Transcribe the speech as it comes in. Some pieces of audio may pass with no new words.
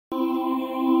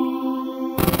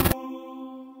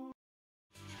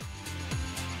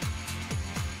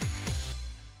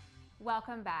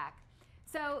welcome back.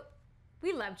 So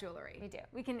we love jewelry. We do.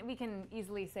 We can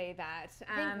easily say that.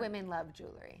 I think women love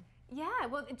jewelry. Yeah,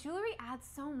 well, jewelry adds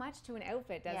so much to an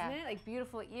outfit, doesn't it? Like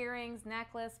beautiful earrings,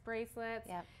 necklace, bracelets.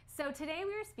 Yep. So today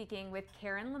we are speaking with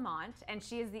Karen Lamont, and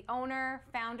she is the owner,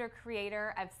 founder,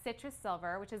 creator of Citrus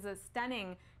Silver, which is a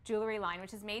stunning jewelry line,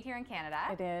 which is made here in Canada.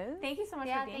 It is. Thank you so much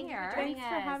for being here. Thanks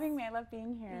for having me. I love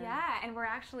being here. Yeah, and we're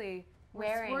actually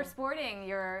we're sporting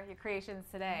your creations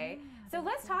today. So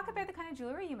let's talk about the kind of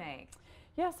jewelry you make.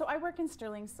 Yeah, so I work in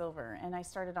sterling silver, and I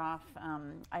started off.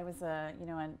 I was a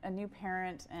new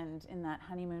parent, and in that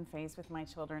honeymoon phase with my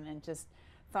children, and just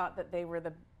thought that they were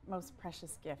the most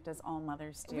precious gift, as all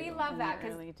mothers do. We love that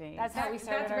because that's how we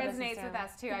started. That resonates with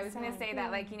us too. Exactly. I was going to say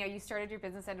that, like, you started your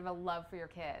business out of a love for your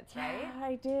kids, right? Yeah,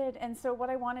 I did. And so what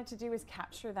I wanted to do is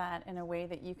capture that in a way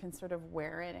that you can sort of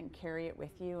wear it and carry it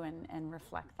with you and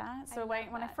reflect that. So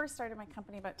when I first started my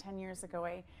company about 10 years ago,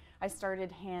 I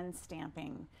started hand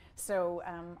stamping. So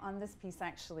on this piece,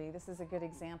 actually, this is a good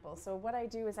example. So what I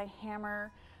do is I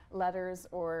hammer letters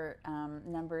or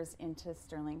numbers into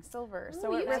sterling silver.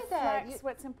 So it reflects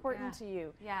what's important to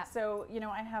you. Yeah. So,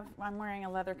 I'm wearing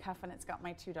a leather cuff and it's got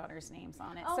my two daughters' names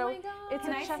on it. Oh so my God. It's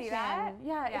Can a I see that?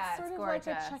 Yeah, it's sort of gorgeous.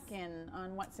 like a check-in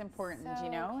on what's important, So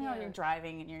you know? cute. You're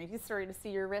driving and you sort of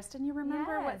see your wrist and you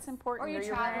remember what's important. Or you're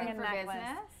traveling for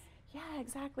business. Yeah,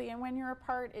 exactly. And when you're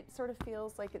apart, it sort of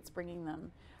feels like it's bringing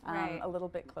them a little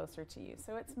bit closer to you.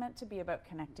 So it's meant to be about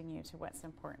connecting you to what's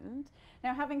important.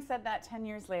 Now, having said that, 10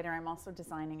 years later, I'm also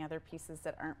designing other pieces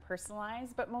that aren't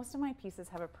personalized, but most of my pieces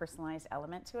have a personalized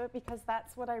element to it because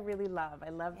that's what I really love. I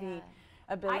love the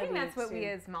ability. I think that's what we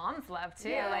as moms love too.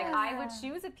 Yeah. Like, I would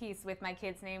choose a piece with my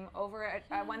kid's name over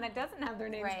one that doesn't have their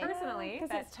names personally.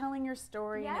 Because it's telling your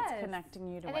story and it's connecting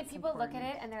you to what's And then people important. look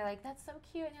at it and they're like, that's so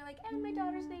cute. And you're like, and my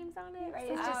daughter's name's on it, right?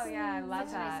 It's I love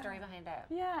such a nice story behind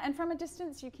it. Yeah, and from a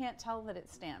distance, you can't tell that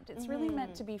it's stamped. It's really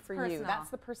meant to be for you. That's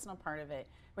the personal part of it.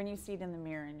 When you see it in the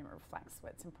mirror and it reflects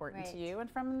what's important to you.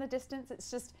 And from the distance, it's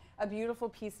just a beautiful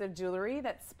piece of jewelry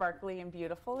that's sparkly and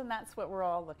beautiful, and that's what we're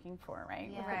all looking for,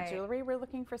 right? Yeah. With jewelry, we're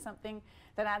looking for something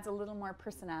that adds a little more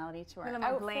personality to our outfit. A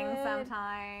little more bling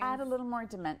sometimes. Add a little more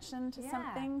dimension to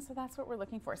something, so that's what we're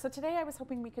looking for. So today I was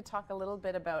hoping we could talk a little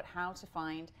bit about how to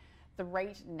find the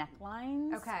right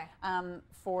necklines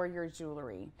for your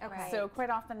jewelry. So quite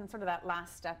often sort of that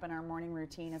last step in our morning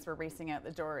routine as we're racing out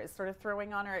the door is sort of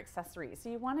throwing on our accessories. So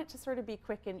you want it to sort of be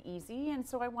quick and easy, and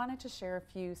so I wanted to share a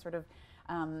few sort of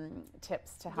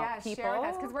tips to help people. Share with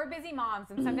us, because we're busy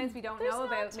moms and sometimes we don't know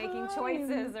about making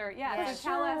choices or so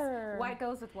tell us what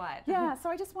goes with what. Yeah, so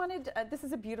I just wanted, this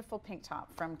is a beautiful pink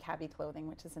top from Cabby Clothing,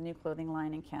 which is a new clothing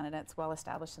line in Canada. It's well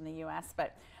established in the US,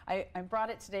 but I brought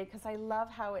it today because I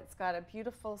love how it's got a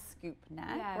beautiful scoop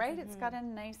neck, right? It's got a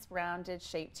nice rounded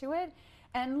shape to it.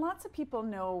 And lots of people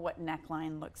know what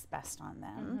neckline looks best on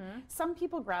them. Some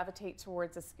people gravitate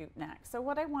towards a scoop neck. So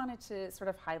what I wanted to sort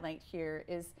of highlight here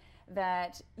is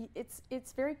that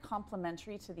it's very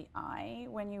complementary to the eye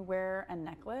when you wear a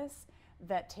necklace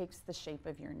that takes the shape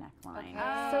of your neckline.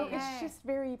 So it's just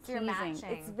very pleasing.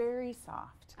 It's very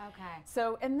soft.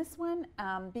 So in this one,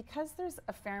 because there's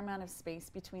a fair amount of space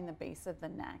between the base of the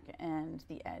neck and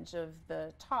the edge of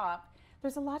the top,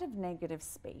 there's a lot of negative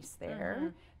space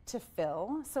there to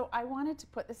fill. So I wanted to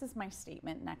put, this is my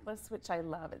statement necklace, which I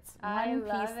love. It's one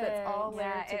piece that's all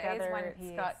layered together.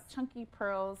 It's got chunky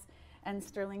pearls and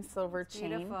sterling silver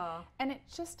chain. And it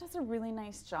just does a really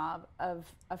nice job of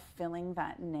filling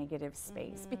that negative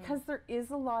space because there is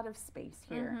a lot of space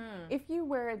here. If you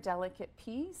wear a delicate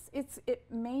piece, it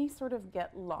may sort of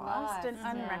get lost and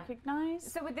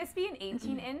unrecognized. So would this be an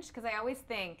 18 inch? Because I always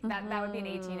think that that would be an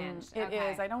 18 inch. It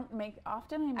is. I don't make,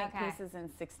 often I make pieces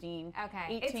in 16,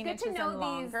 18 it's good inches to know and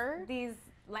longer. These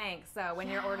lengths, so when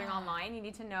you're ordering online, you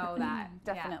need to know that.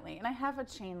 Definitely. And I have a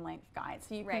chain length guide,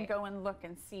 so you can go and look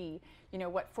and see,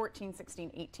 what 14,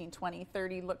 16, 18, 20,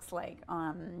 30 looks like,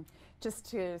 just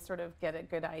to sort of get a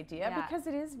good idea, because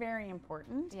it is very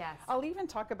important. I'll even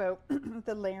talk about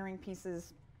the layering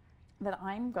pieces that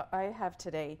I have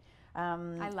today.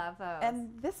 I love those. And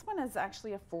this one is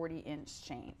actually a 40-inch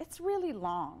chain. It's really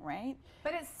long, right?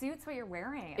 But it suits what you're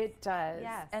wearing. It does.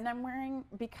 And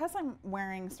because I'm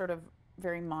wearing sort of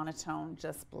very monotone,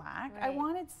 just black, I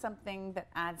wanted something that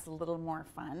adds a little more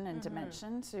fun and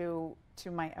dimension to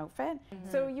my outfit.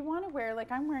 So you want to wear,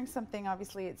 like I'm wearing something,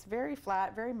 obviously it's very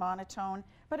flat, very monotone,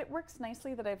 but it works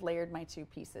nicely that I've layered my two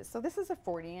pieces. So this is a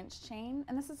 40-inch chain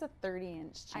and this is a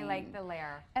 30-inch chain. I like the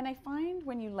layer. And I find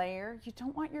when you layer, you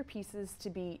don't want your pieces to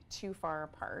be too far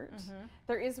apart.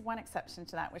 There is one exception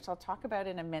to that, which I'll talk about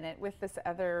in a minute with this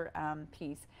other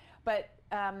piece. But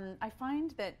I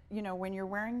find that, you know, when you're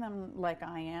wearing them like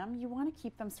I am, you want to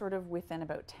keep them sort of within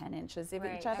about 10 inches of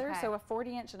each other. So a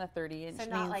 40-inch and a 30-inch. So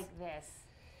not like this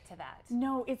to that.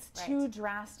 No, it's too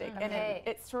drastic, and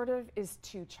it sort of is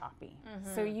too choppy.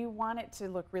 So you want it to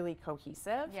look really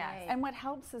cohesive. And what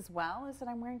helps as well is that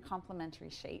I'm wearing complementary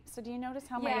shapes. So do you notice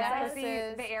how my necklace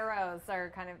is? The arrows are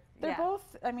kind of. They're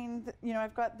both. I mean, you know,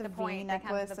 I've got the V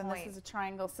necklace, and this is a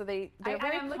triangle. So they're very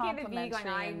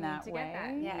complementary in that way.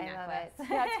 I love it.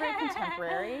 Yeah, it's very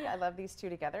contemporary. I love these two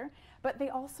together. But they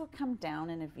also come down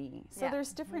in a V. So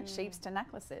there's different shapes to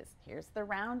necklaces. Here's the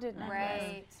rounded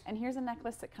necklace, and here's a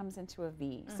necklace that comes into a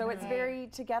V. So it's very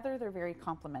together. They're very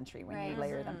complementary when you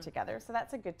layer them together. So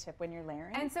that's a good tip when you're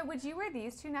layering. And so, would you wear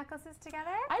these two necklaces together?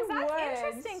 That's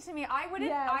interesting to me. I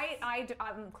wouldn't.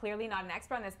 I'm clearly not an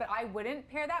expert on this, but I wouldn't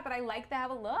pair that. But I like to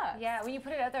have a look. Yeah, when you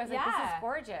put it out there, I was like, this is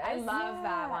gorgeous. I love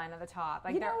that one at the top.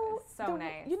 Like, they're so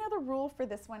nice. You know, the rule for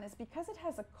this one is because it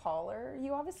has a collar.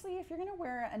 You obviously, if you're going to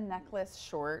wear a necklace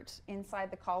short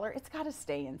inside the collar, it's got to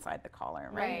stay inside the collar,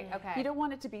 right? Okay. You don't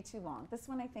want it to be too long. This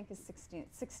one I think is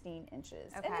 16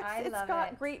 inches. Okay. And it's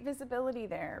got great visibility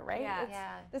there, right?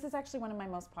 Yeah. This is actually one of my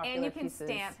most popular pieces. And you can pieces.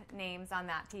 stamp names on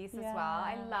that piece as well.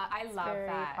 I love very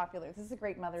that. Popular. This is a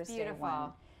great Mother's Day Beautiful.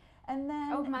 one. And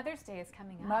then Mother's Day is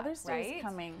coming up. Mother's Day is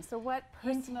coming. So what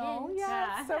personal?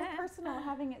 It's so personal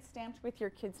having it stamped with your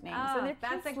kids' names. And their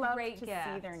kids love to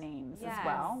see their names as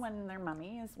well when their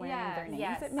mummy is wearing their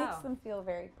names. It makes them feel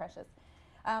very precious.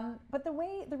 But the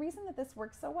reason that this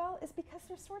works so well is because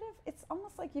there's sort of, it's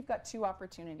almost like you've got two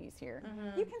opportunities here.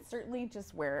 You can certainly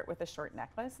just wear it with a short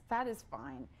necklace. That is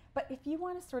fine. But if you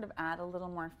want to sort of add a little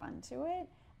more fun to it,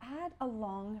 add a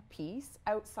long piece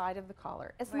outside of the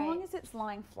collar. As long as it's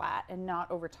lying flat and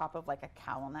not over top of like a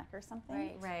cowl neck or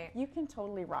something, you can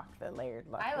totally rock the layered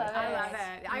look. I love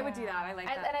it. I would do that. I like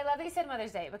that. And I love that you said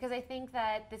Mother's Day, because I think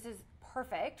that this is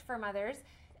perfect for mothers.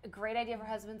 A great idea for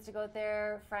husbands to go out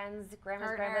there, friends,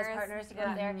 grandmas, partners to go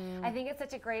out there. I think it's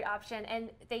such a great option,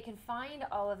 and they can find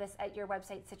all of this at your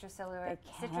website,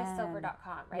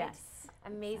 citrussilver.com, right? Yes.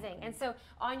 Amazing. Exactly. And so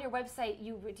on your website,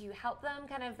 do you help them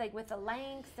kind of like with the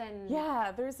lengths and?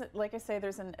 Yeah, there's like I say,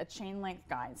 there's a chain length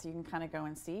guide, so you can kind of go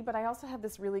and see. But I also have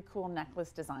this really cool necklace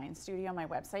design studio on my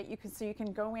website. You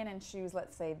can go in and choose,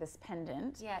 let's say, this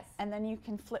pendant. Yes. And then you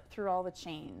can flip through all the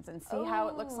chains and see how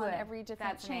it looks on every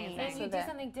different chain. And you do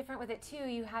something different with it too.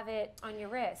 You have it on your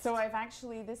wrist. So I've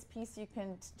actually, this piece you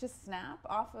can just snap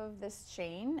off of this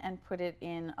chain and put it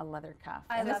in a leather cuff.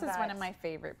 This is one of my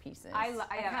favorite pieces. I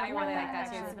really like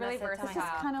that too. It's really versatile. This is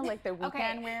kind of like the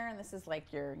weekend wear, and this is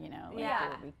like your, you know, like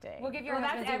your weekday. We'll give your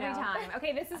husband every time.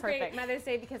 Okay, this is great Mother's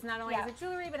Day because not only is it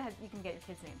jewelry, but you can get your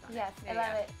kids' names on it. Yes, I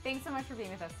love it. Thanks so much for being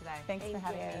with us today. Thanks for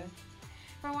having me.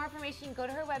 For more information, go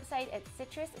to her website at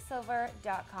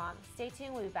citrussilver.com. Stay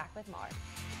tuned. We'll be back with more.